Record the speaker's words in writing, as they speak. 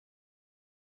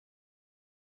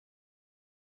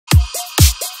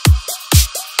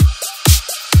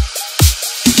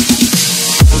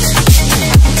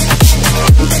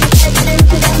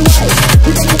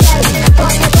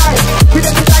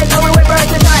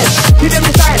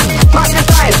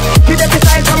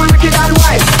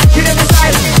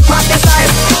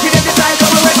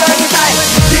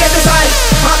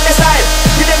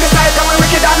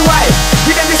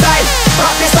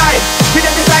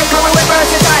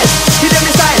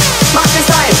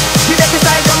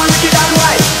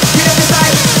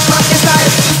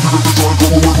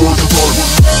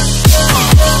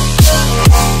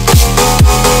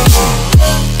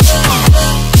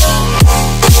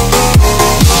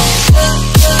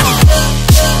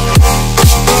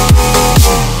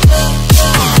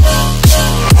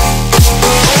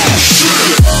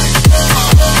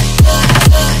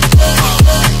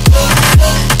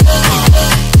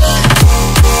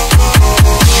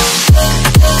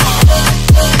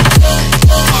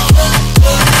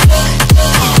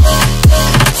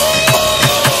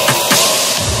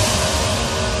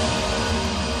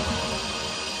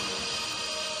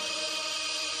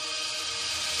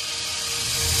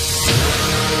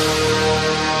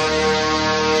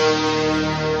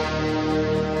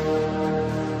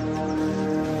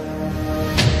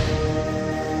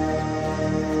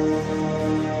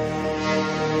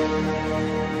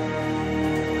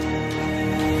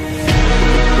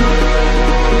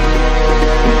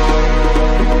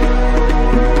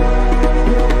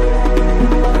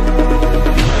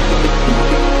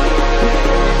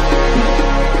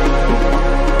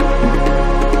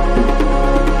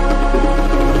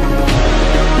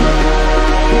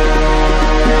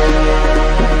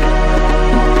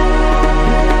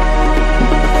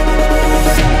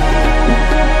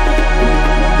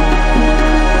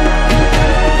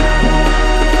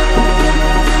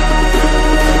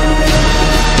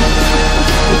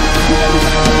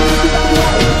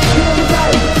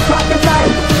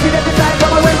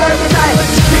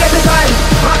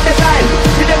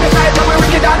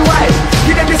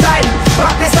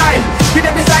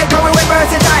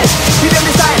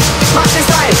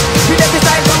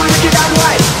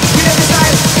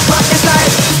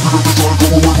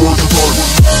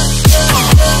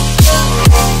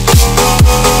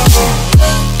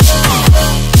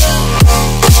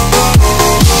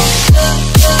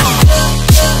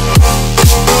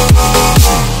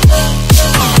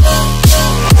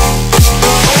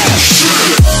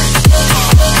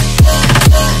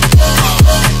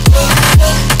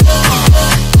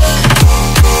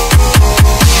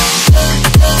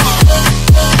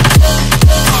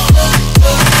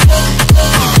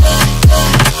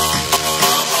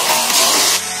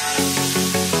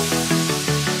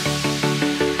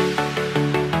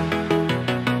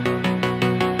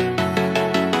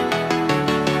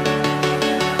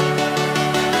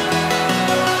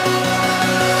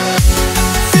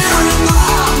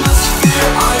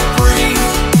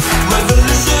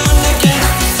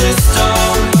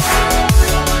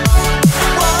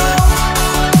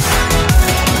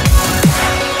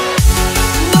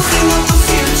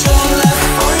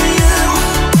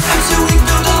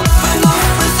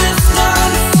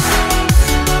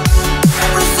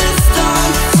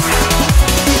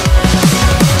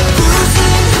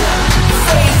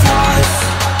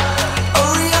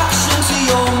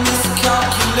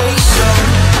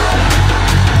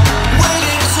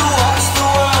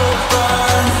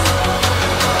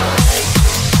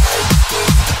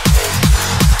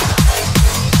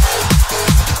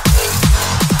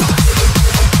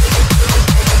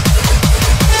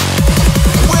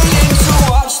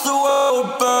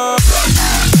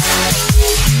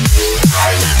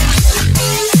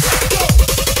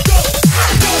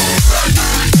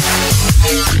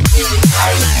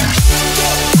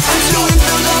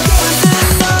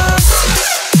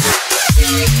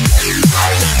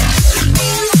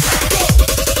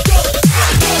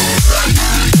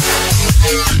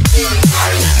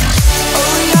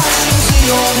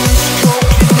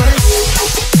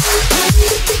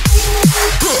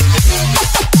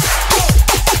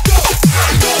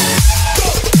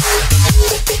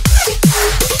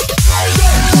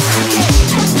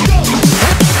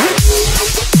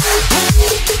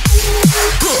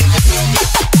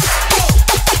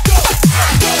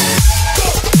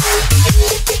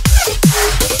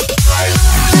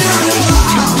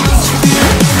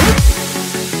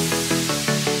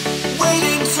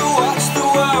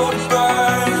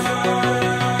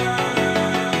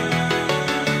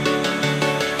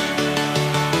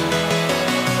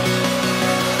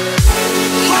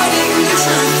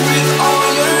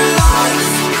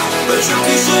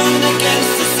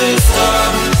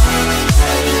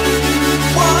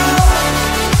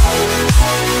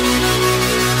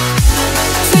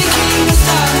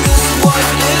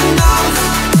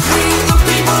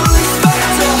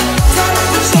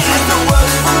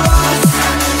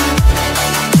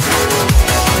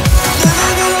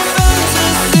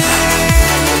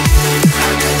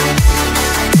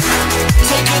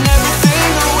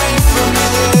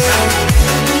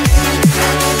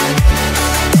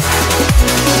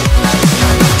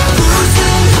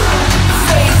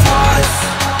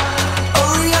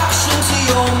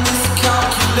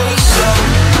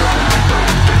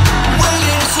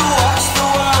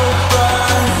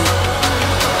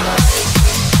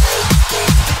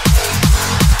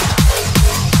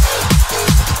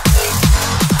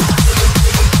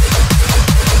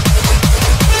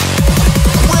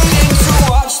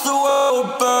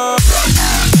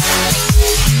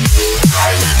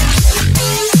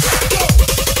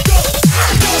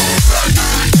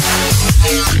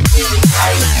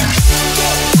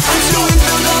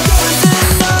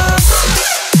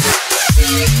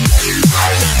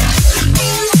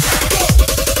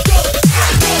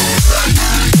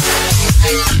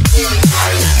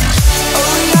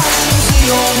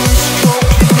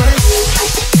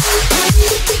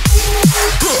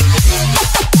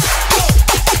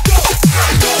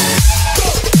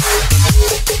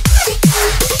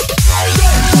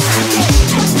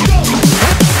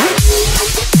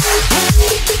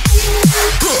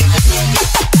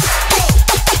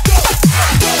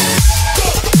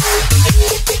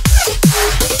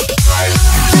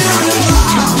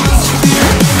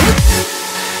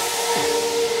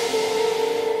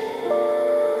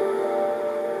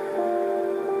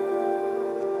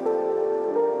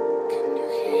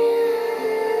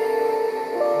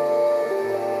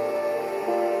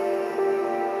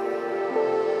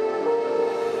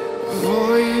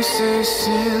voice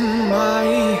in my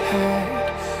head,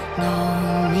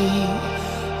 know me,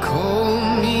 call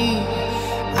me,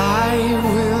 I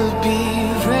will be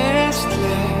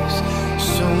restless.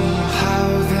 Somehow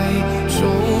they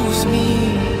chose me.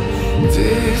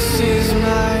 This is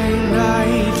my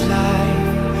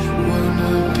nightlife,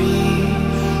 wanna be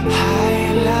high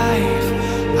life.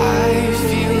 I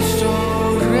feel so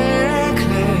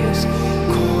reckless,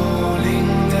 calling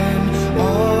them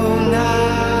all night.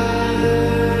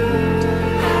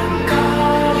 I'm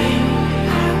calling,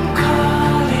 I'm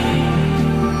calling.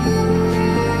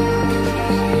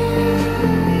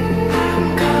 I'm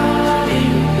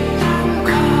calling, I'm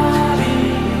calling.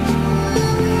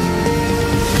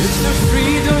 It's the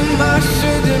freedom I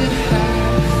shouldn't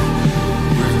have,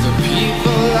 with the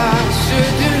people I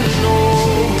shouldn't know.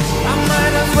 I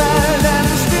might as well and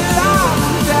still I'm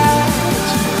dead.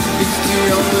 It's the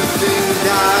only thing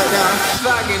that I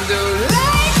fucking do.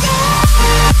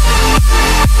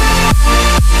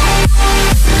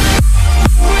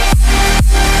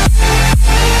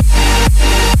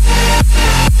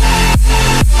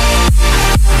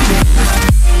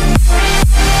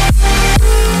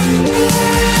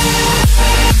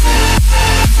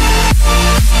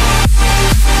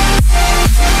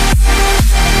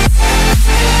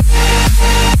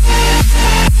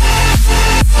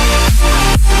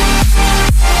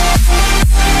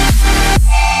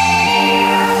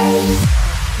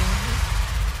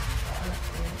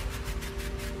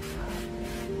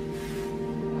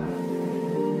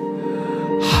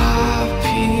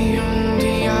 Happy on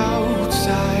the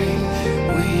outside,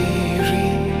 weary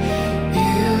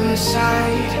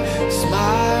inside,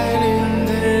 smiling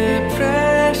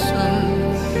depression.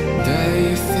 They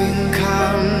think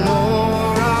I'm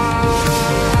alright.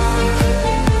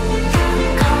 I'm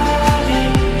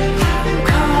calling, I'm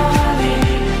calling.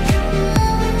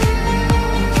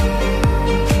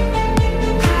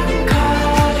 I'm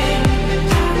calling,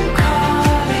 I'm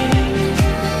calling.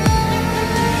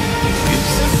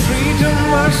 It's the freedom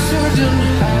I shouldn't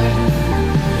have,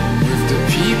 with the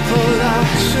people I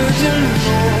shouldn't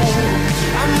know.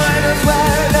 I might as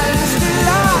well and still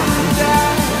I'm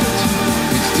dead.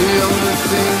 It's the only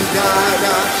thing that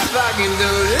I fucking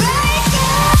do.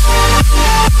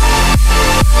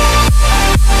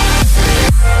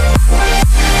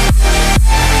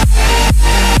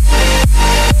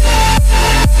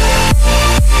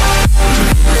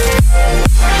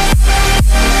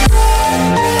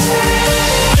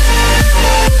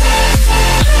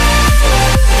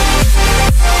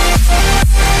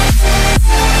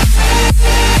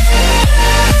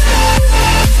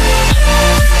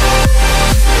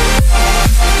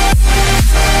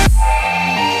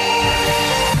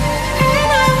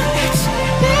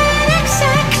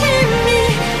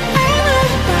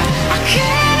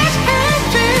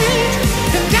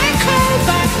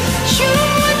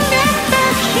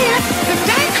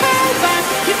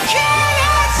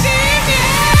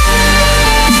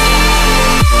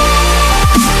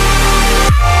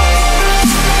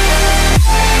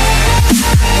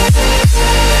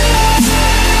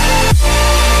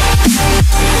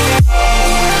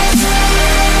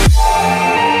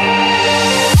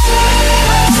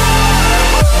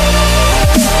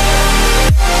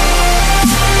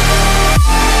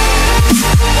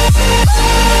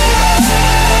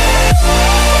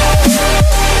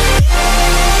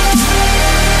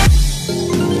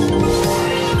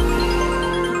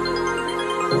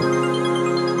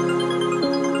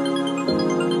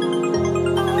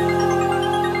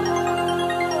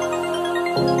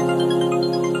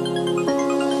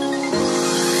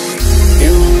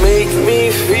 You make me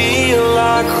feel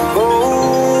like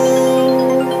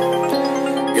home.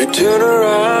 You turn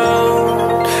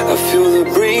around, I feel the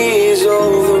breeze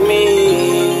over me.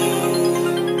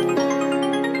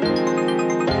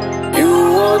 You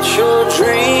watch your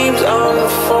dreams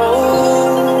unfold.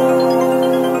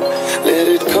 Let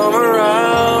it come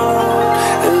around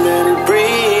and let it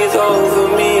breathe over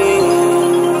me.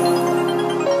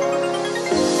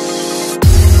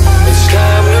 It's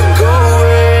time to go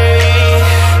away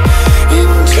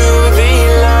into the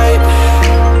light.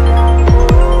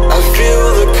 I feel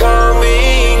the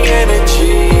calming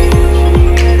energy.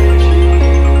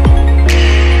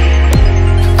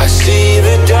 I see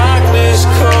the darkness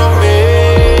coming.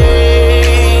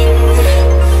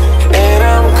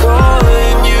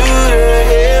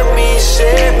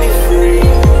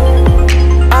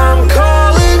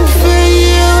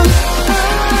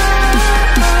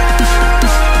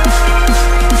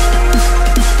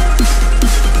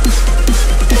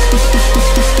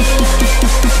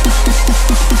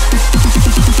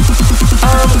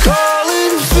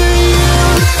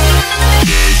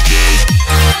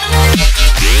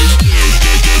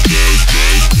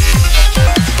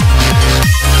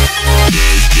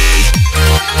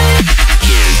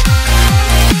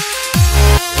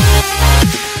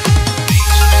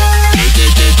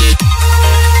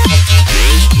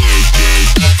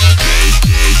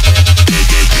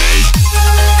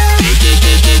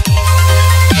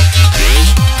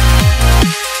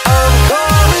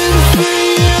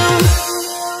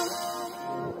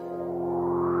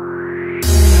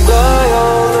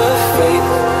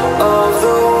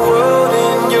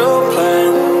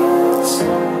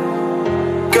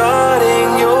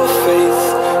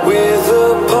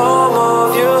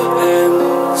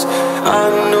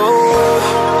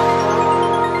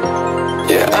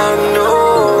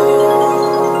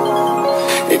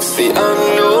 It's the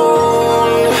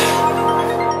unknown.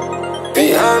 The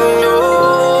unknown.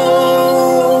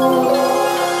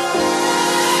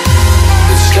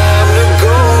 It's time to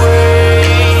go away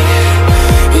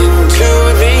into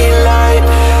the light.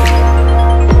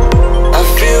 I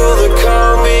feel the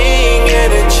calming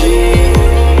energy.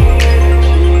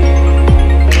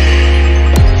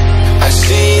 I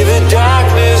see the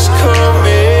darkness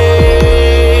coming,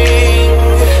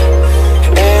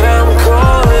 and I'm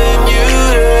calling you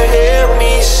to help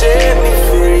me set me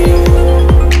free.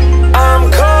 I'm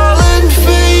calling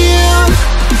for you.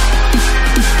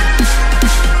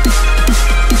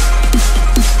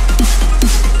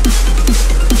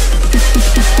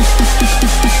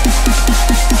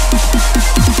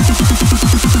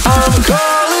 I'm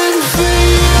calling for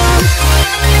you.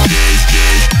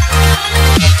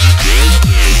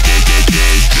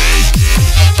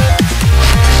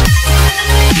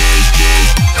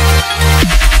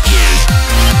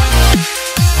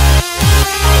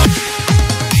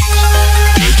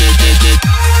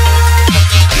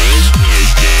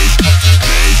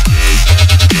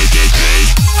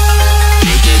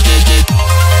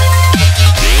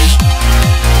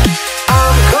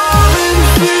 I'm calling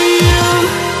for you.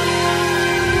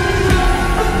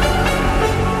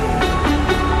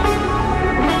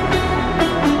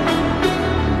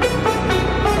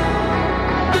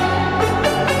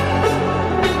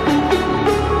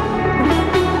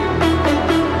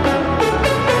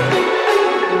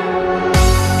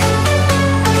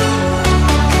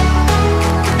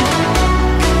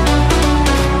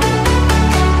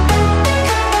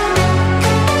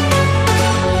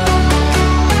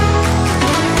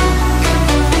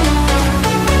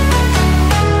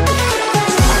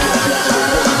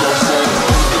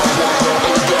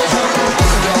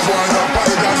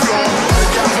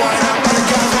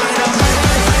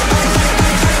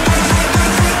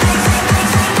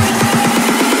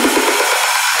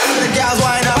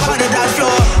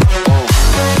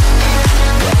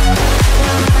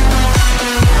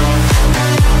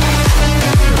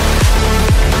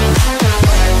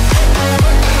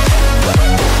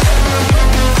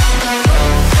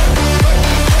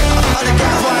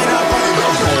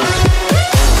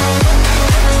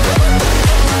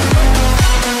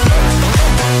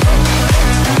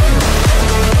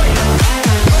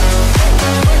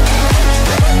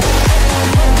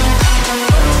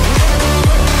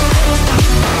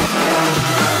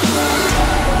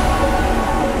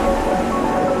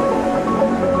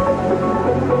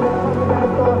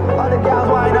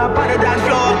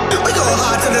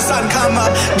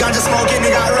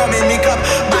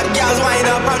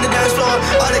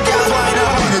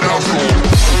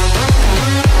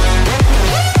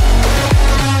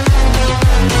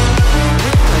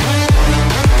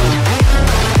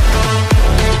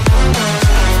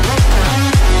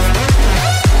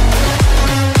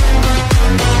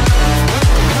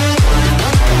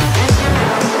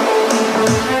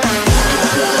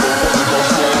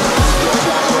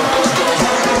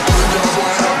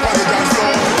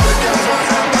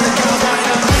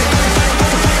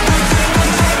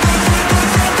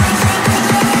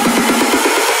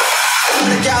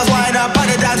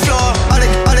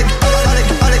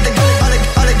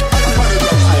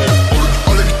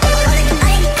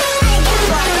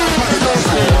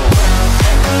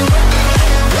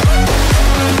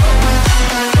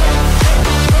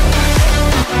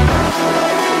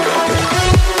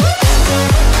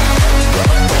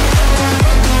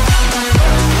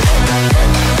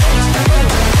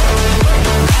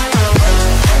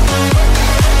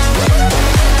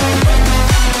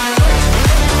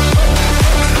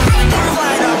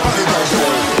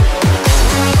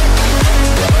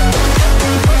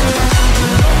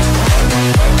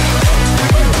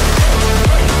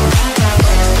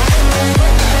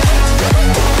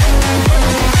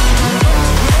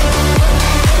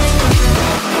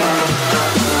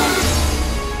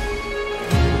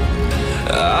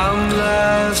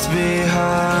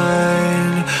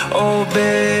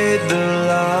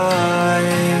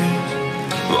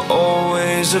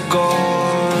 Are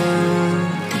gone.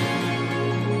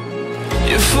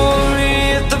 You fool me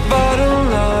at the bottom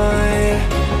line.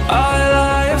 I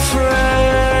lie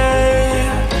afraid.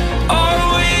 Are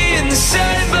we in the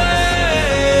same place?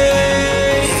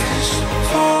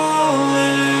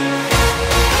 Falling.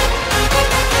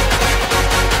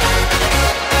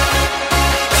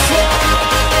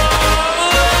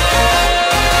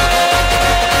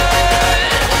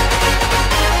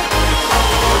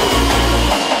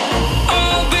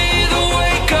 I'll be the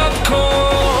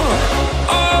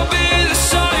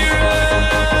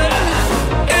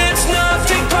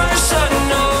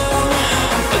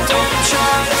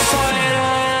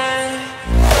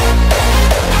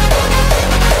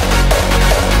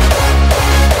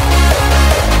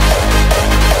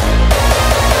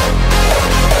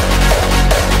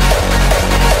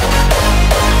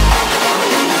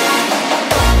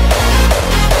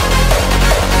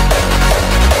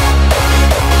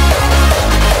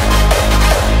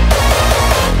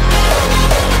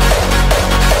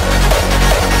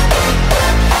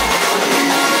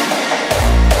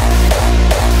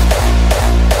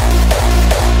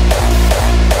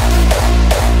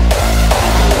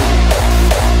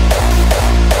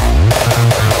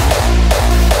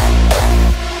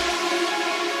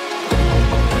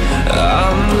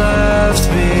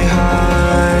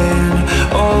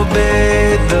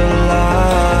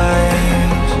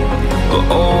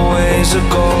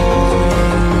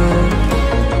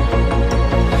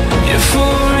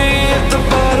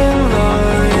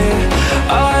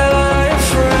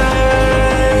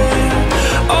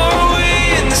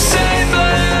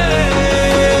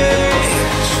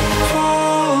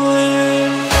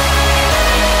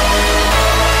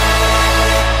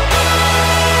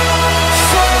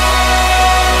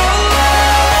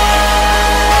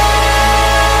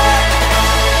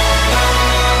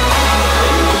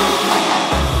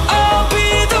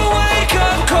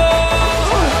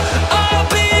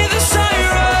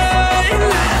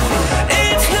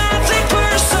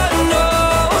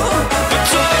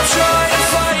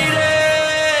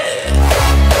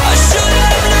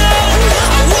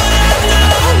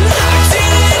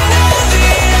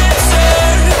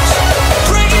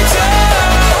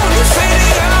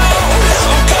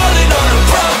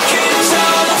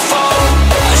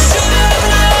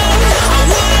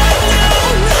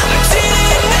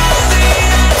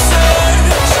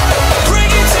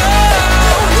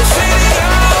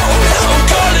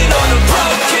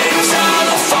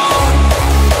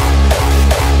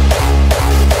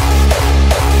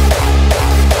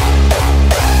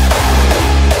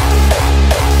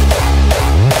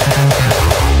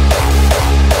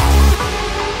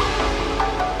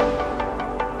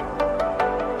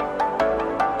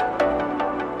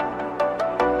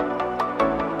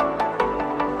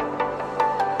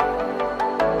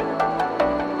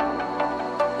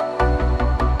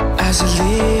the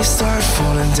leaves start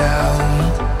falling down,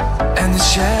 and the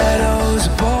shadows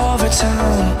above our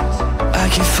town, I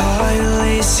can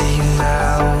finally see you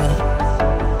now.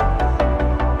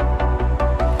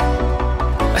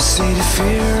 I see the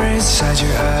fear inside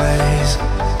your eyes,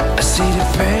 I see the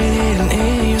pain hidden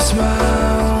in your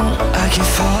smile. I can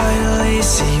finally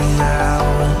see you now.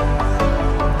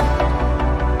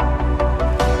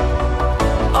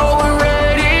 Oh, we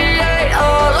radiate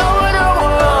all over the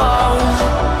world.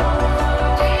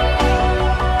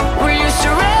 We used to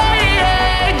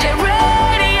radiate, yeah,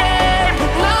 radiate,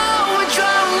 but now we're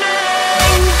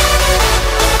drowning.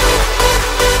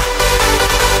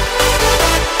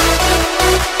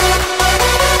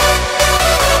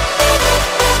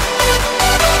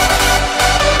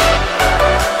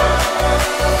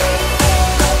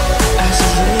 As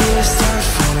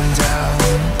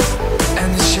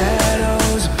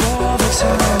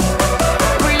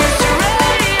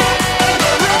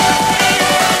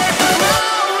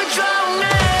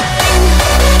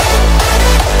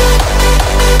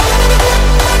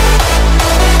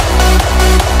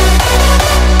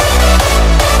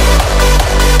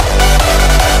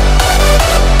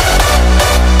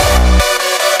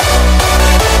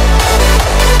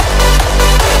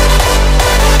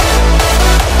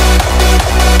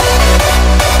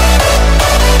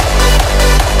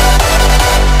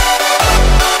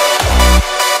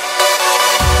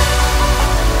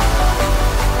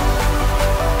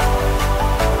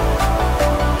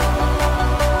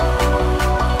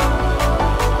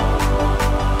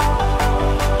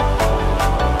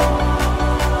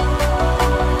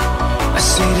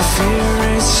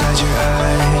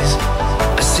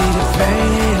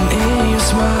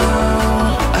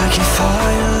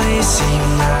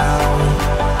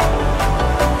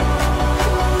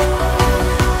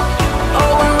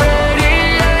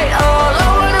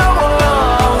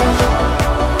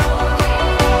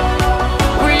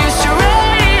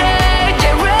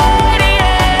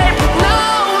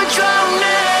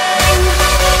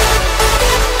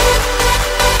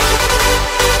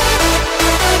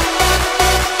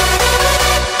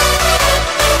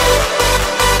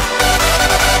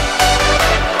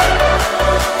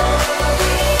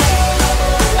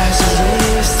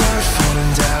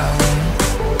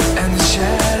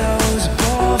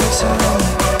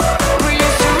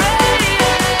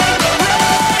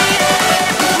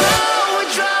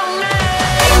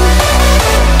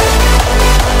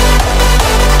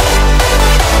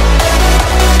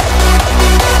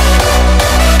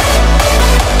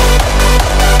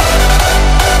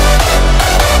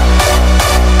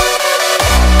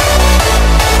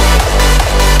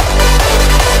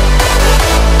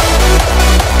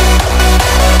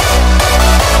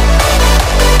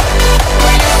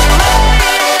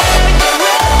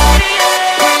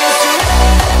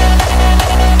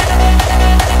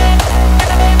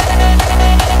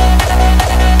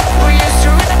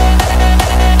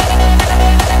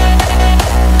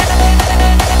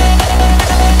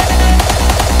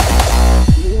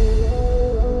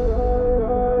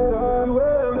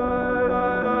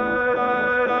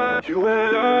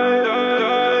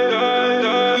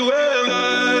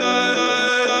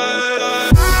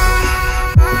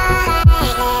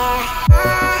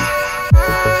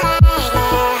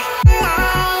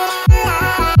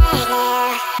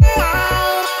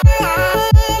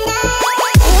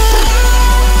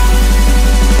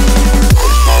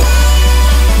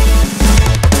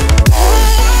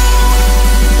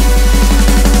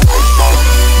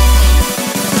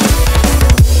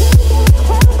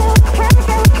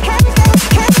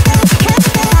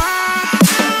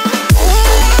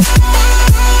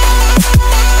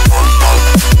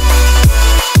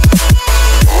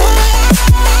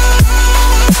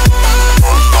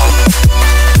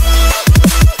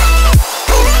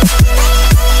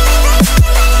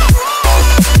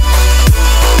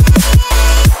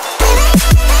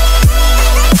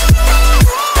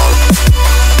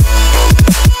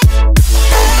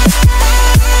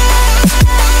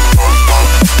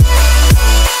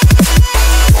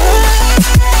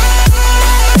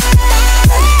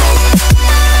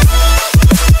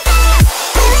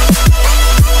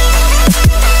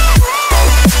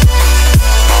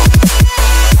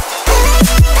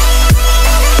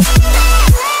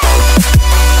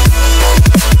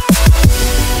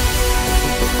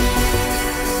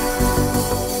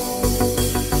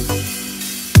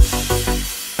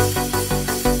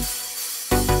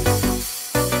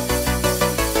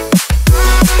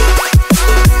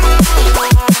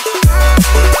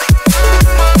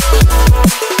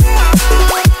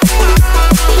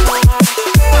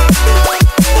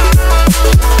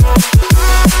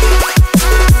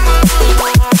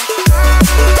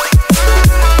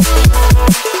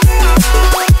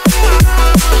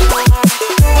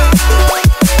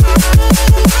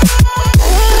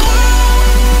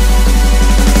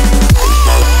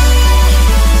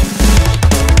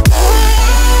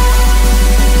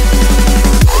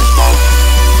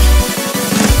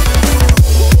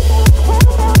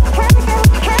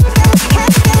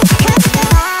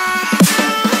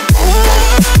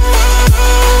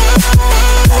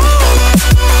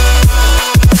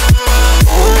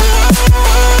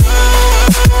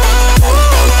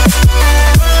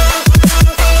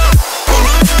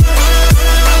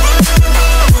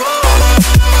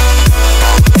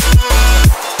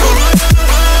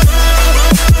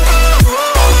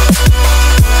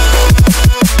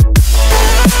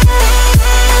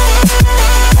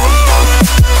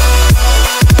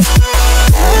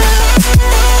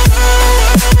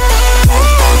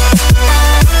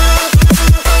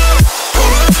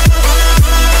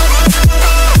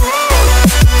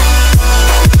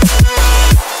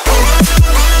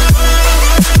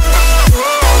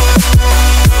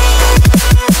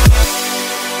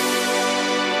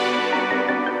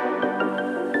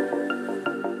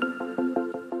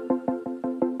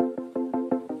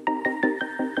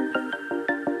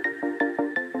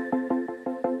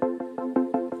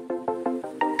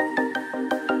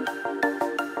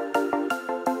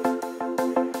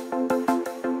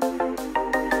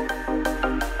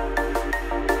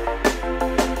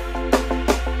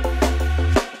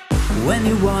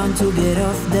When you want to get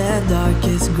off the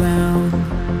darkest ground,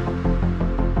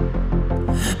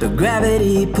 but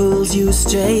gravity pulls you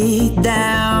straight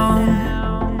down.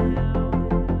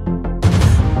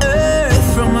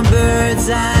 Earth from a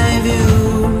bird's eye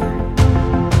view.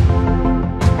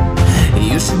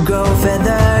 You should grow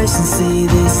feathers and see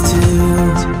this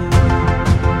too.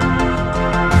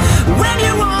 When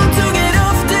you want to get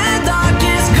off the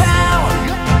darkest ground,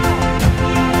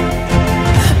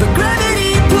 but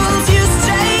gravity pulls you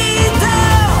straight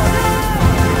down.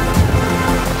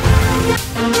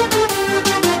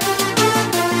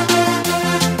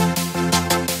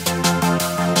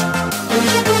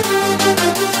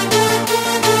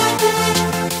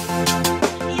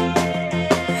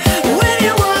 When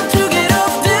you want to get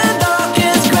off the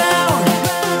darkest ground,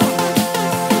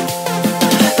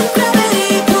 but gravity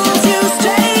pulls you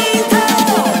straight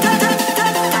down.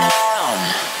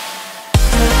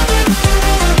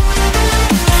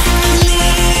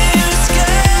 Clear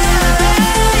sky.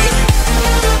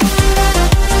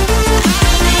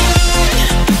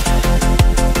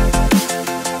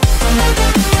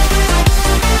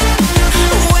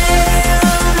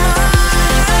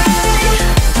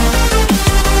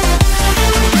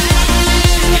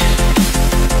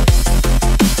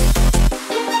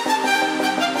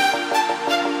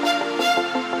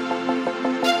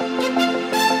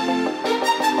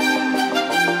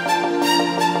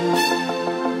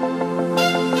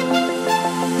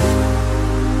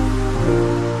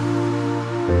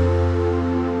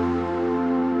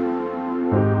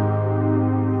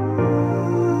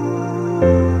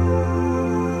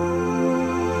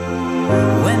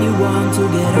 When you want to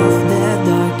get off the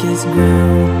darkest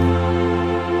ground,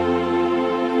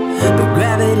 but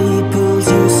gravity pulls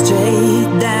you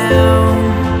straight down.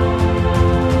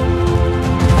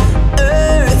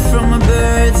 Earth from a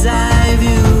bird's eye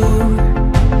view.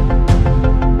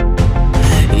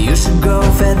 You should grow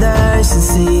feathers and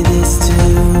see this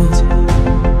too.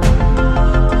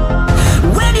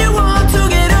 When you want to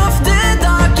get off the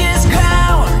darkest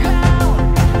ground,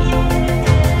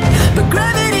 but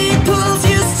gravity pulls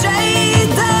you straight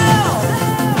down.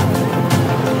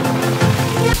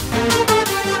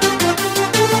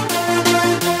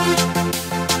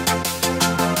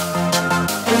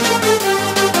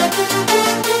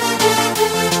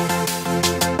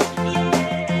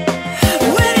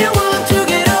 When you want to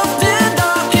get off the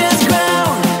darkest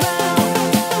ground,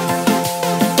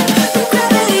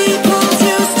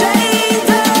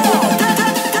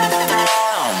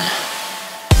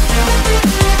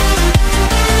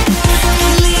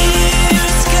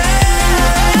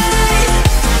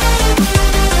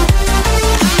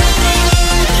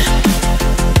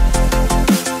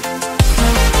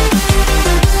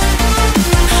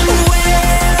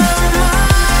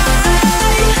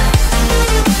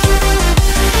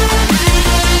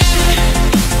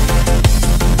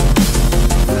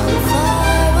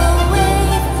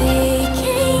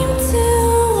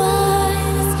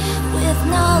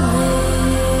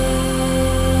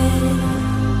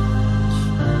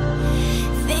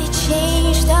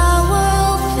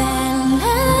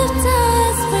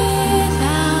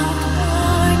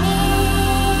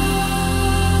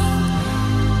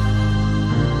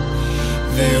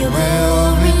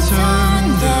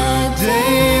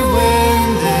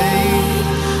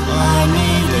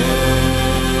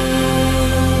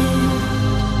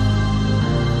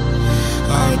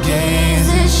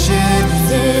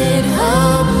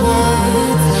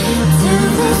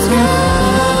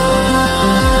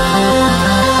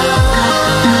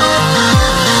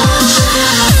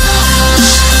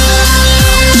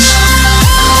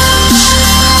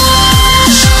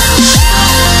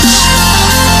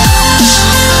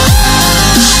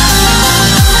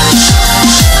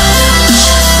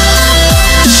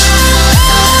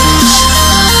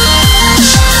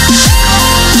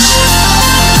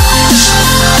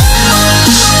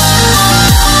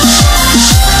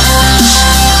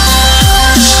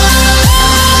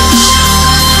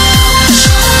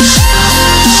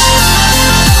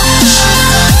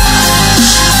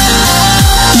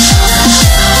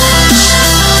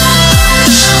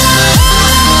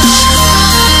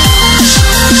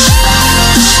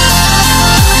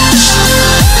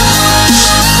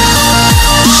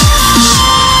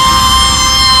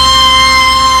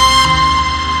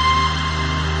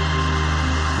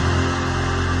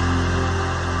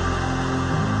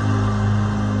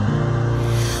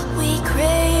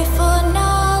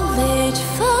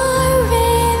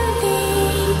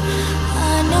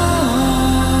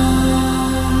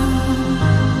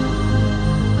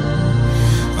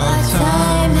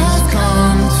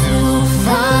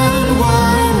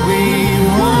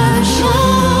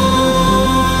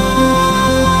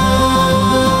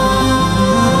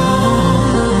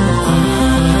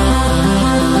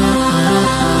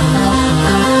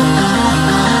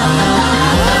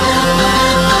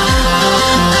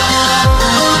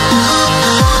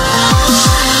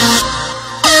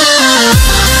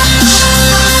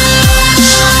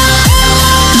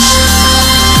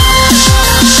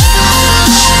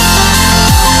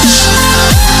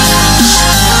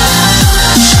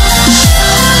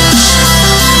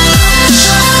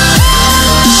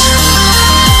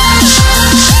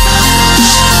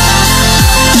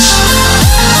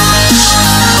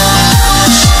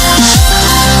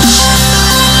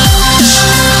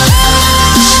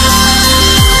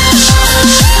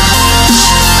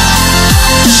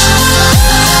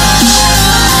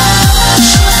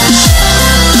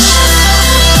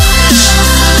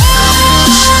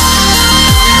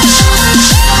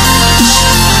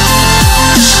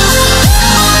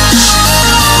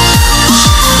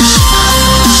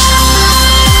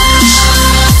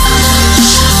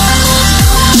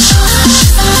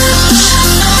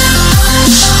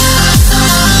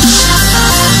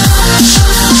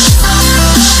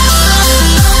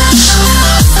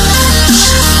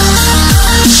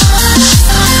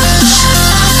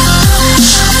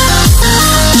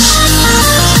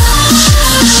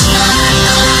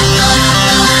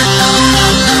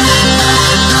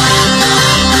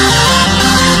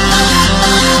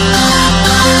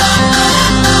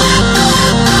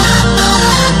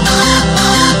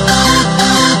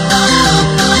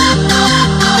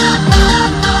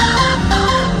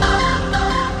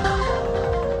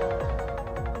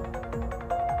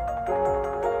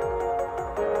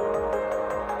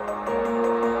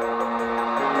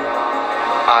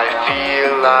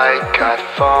 feel like I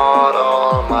fought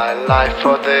all my life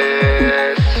for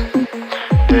this.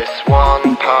 This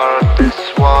one part, this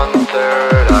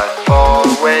 1/3 I've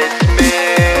always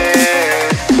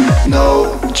missed. No,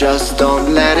 just don't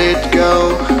let it go.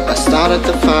 I started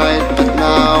the fight, but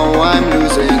now I'm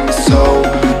losing. So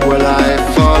will I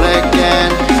fall again?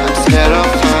 I'm scared of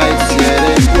heights, yet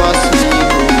it was me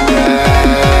who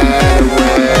ran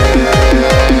away.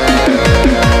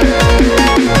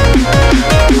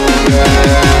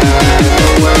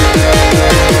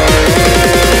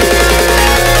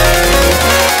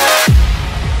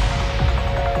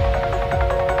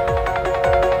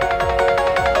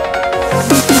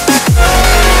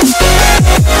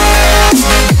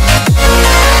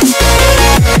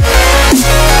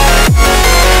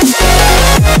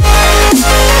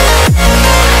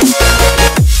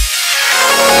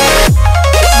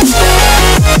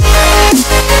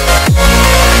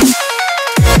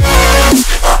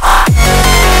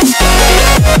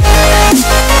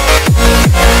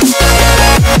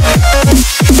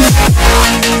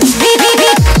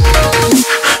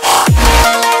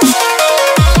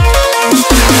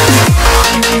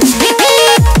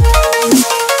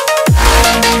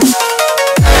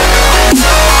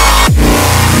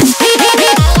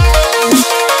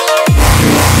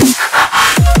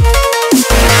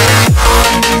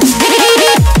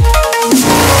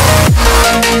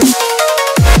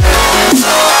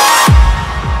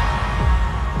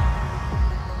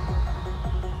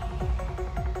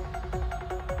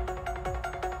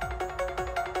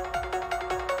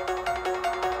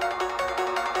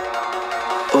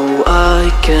 Oh, I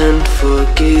can't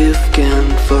forgive,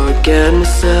 can't forget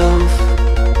myself.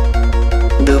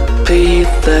 The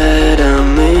peace that I'm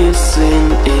missing,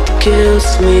 it kills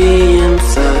me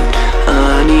inside.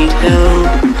 I need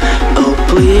help, oh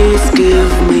please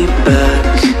give me back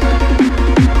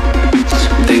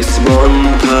this one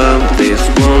part, this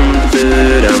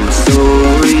 1/3. I'm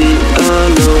sorry I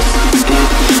lost it.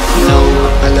 No,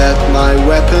 I let my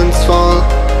weapons fall.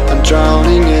 I'm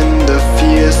drowning in the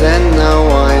fears, and now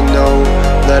I know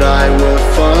that I will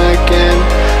fall again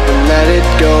and let it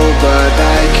go, but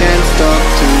I can't stop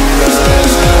to run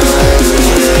away.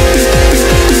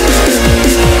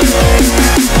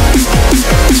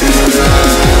 To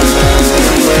run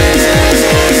away.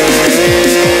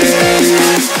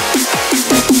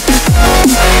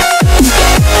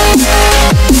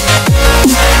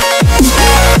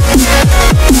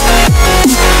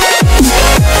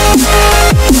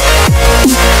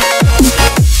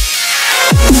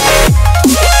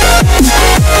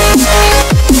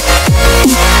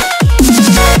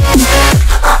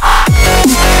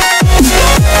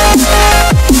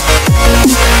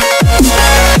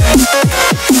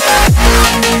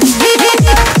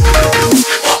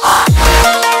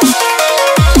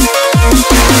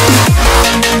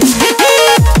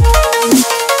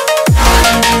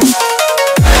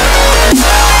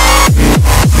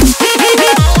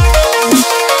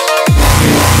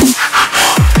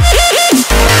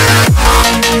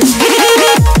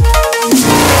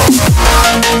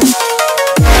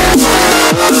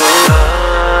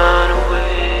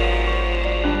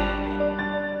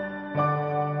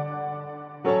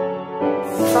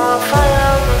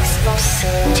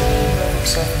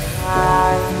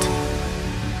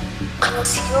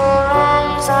 Close your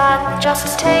eyes and just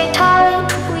stay tight.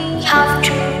 We have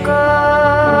to go.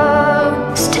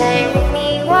 Stay with me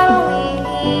while we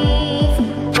leave.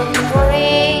 Don't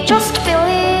worry, just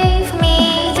believe me.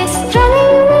 This journey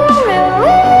will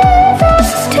relieve us.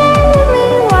 Stay with me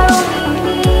while we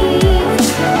leave.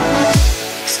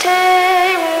 Stay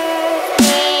with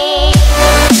me.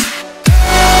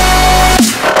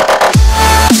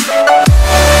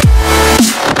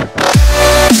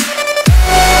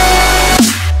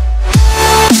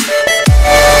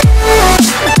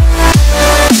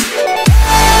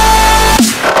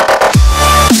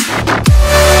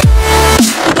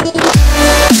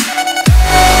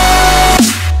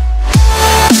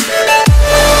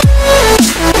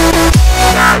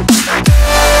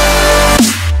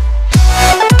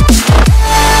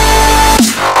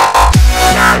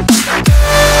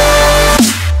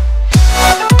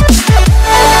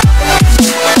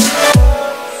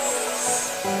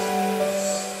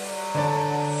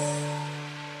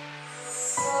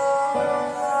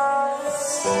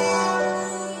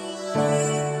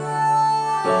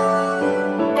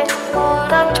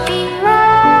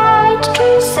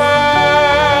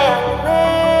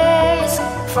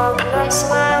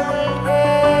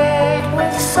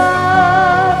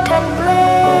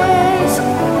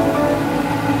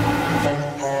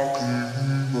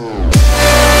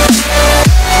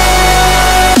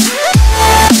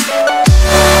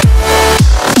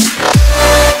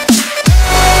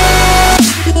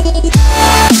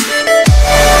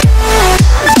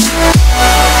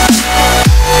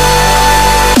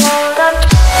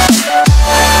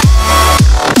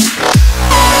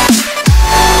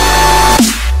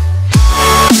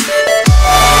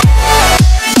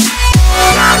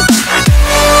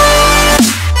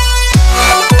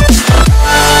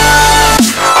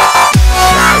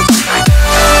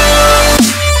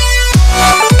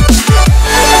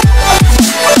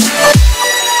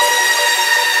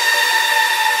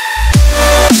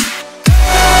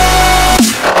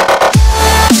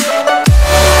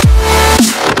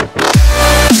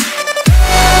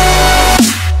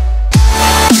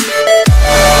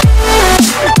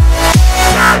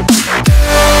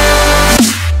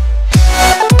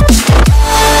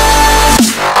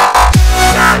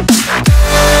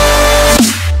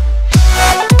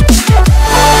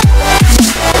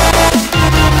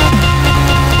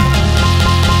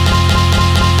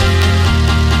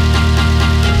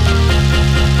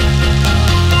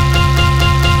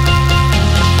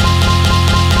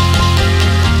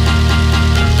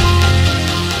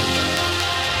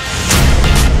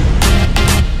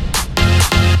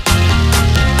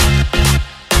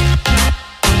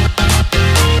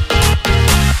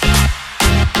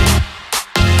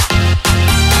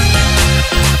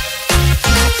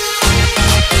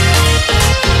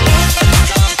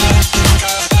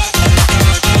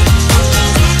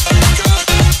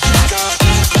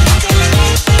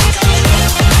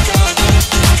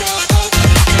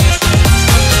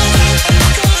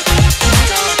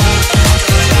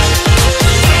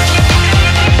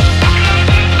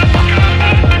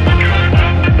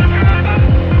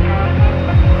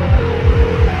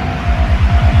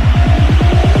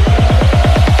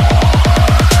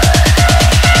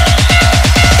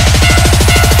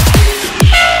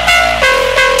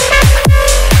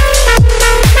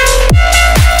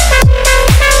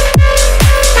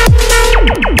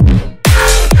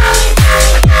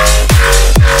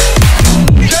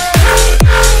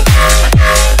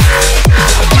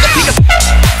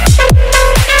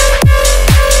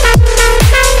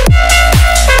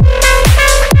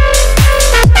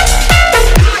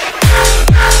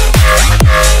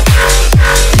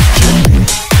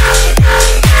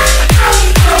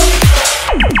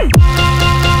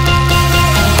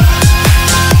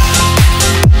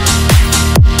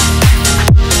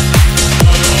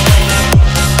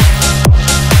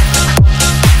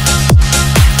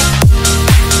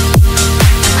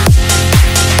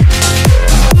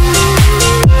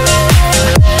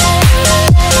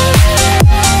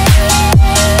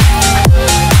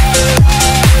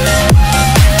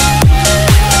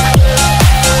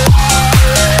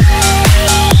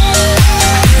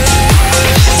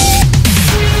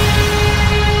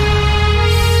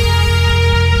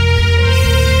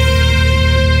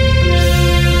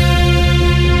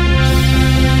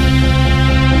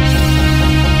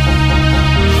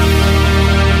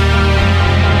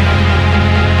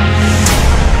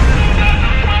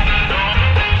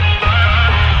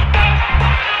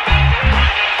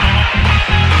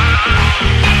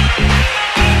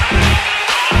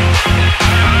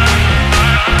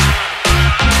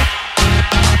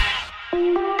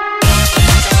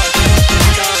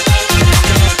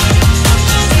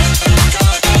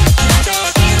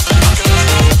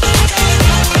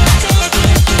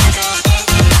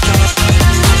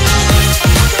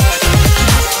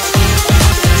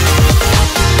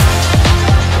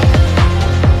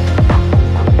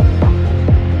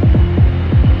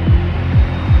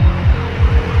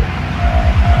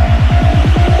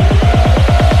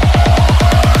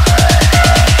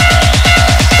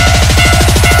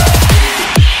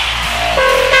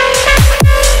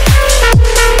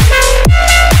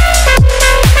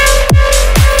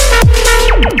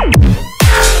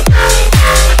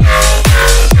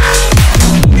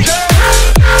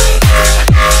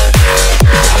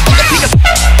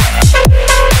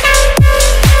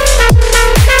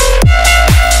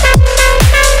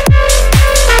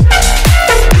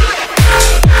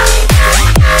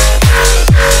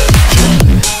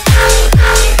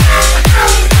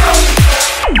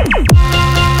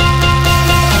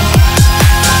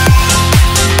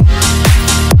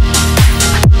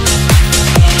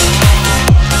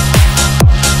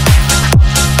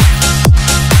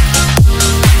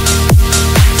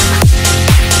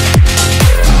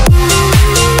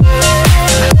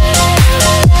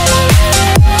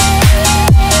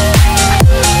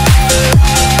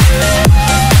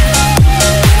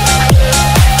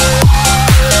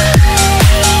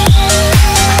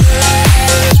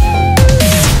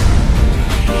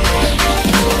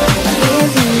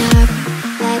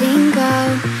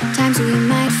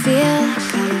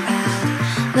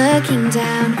 looking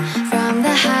down from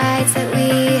the heights that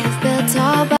we have built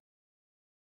all by.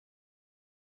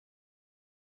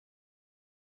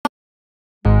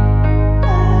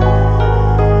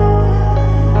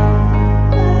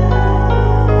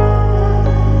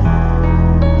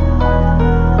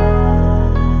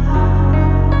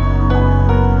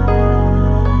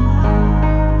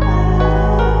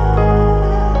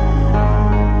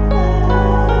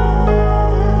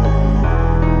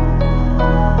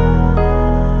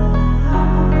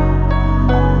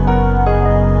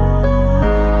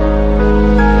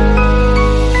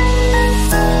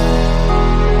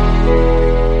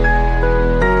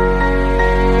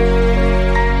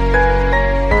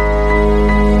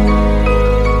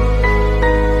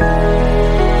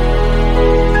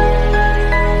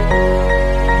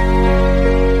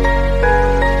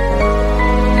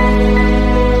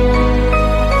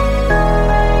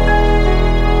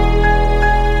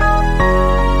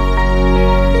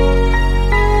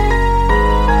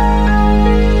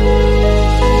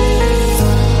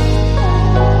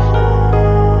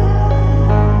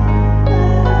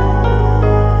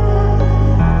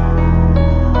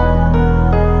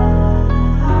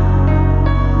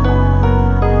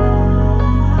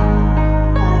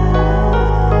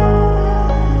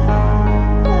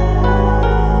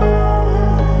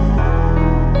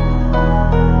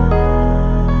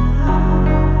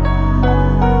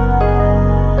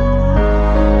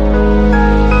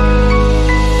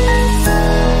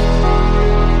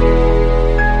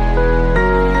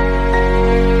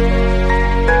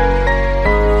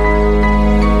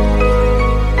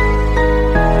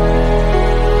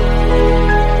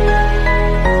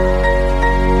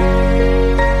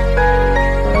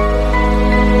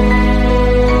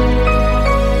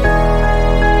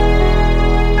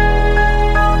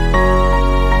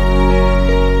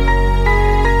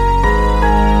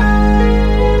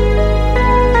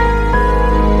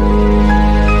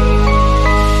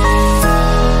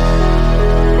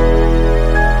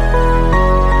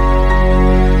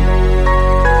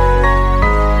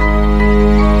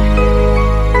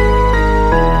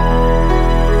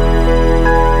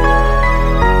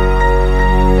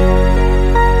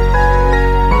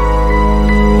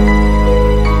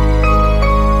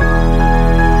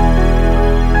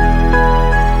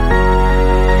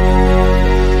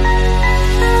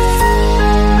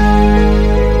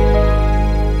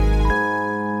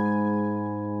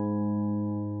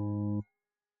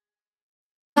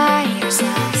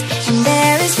 And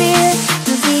there is fear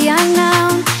of the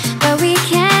unknown, but we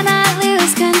cannot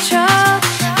lose control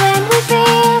when we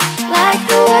feel like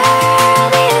the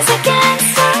world is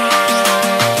against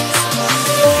us.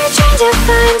 We're trying to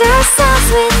find ourselves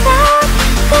without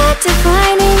the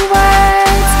defining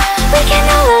words. We can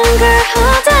no longer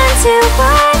hold on to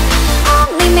what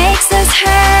only makes us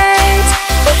hurt.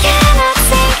 We cannot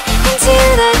sink into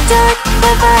the dark.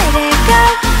 The vertigo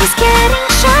is getting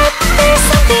sharp. There's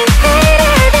something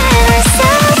greater than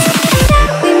ourselves that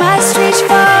we must reach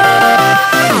for.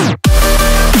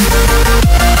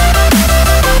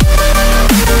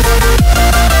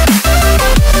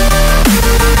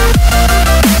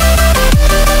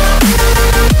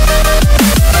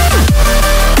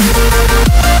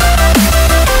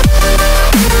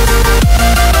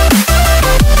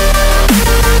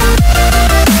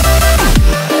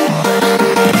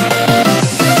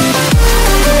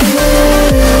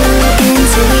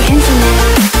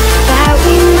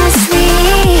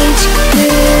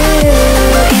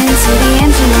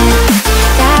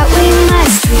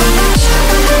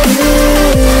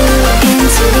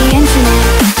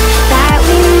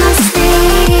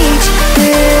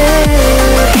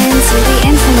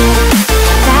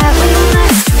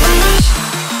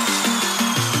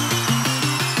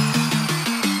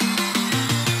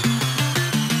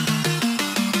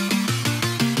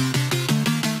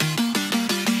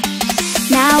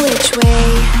 Now which way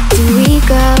do we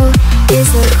go is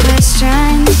the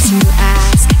question to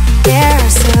ask. There are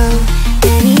so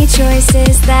many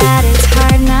choices that it's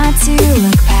hard not to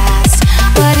look past.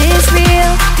 What is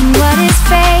real and what is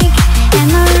fake,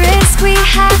 and the risk we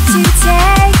have to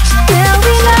take. Will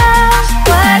we know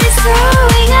what is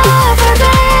throwing off our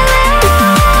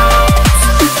balance?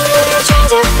 We're trying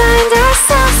to find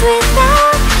ourselves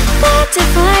without the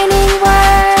defining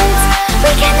words.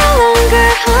 We can no longer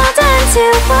hold on to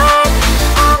what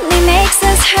only makes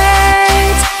us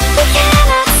hurt. We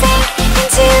cannot sink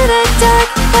into the dark.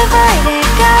 The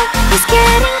vertigo is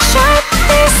getting sharp.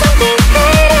 There's something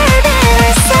greater than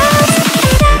ourselves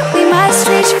that we must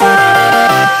reach for.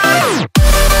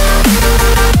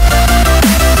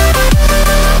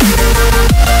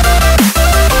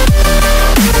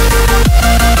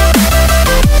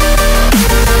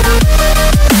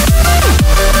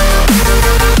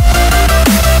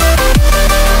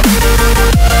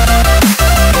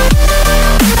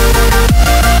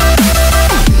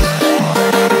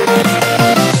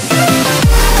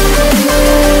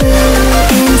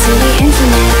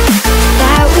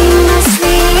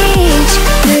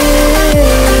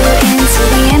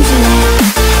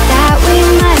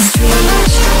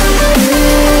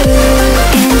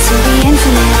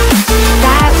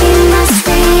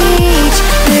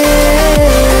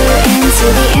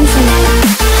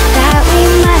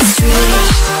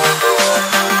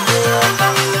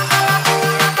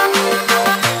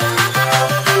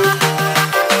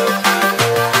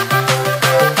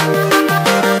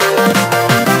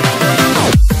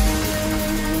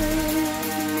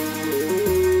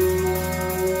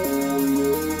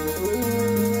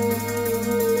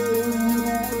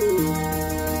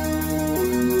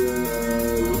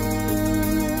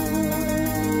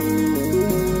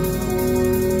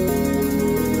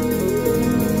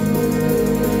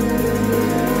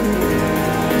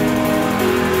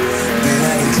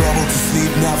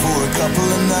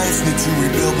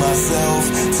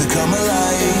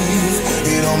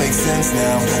 don't make sense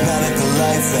now. Now that the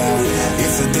lights out,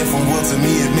 it's a different world to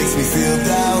me, it makes me feel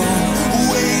down.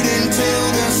 Wait until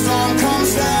the storm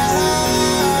comes down,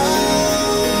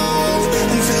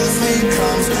 until the sleep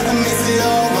comes and makes it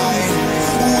alright.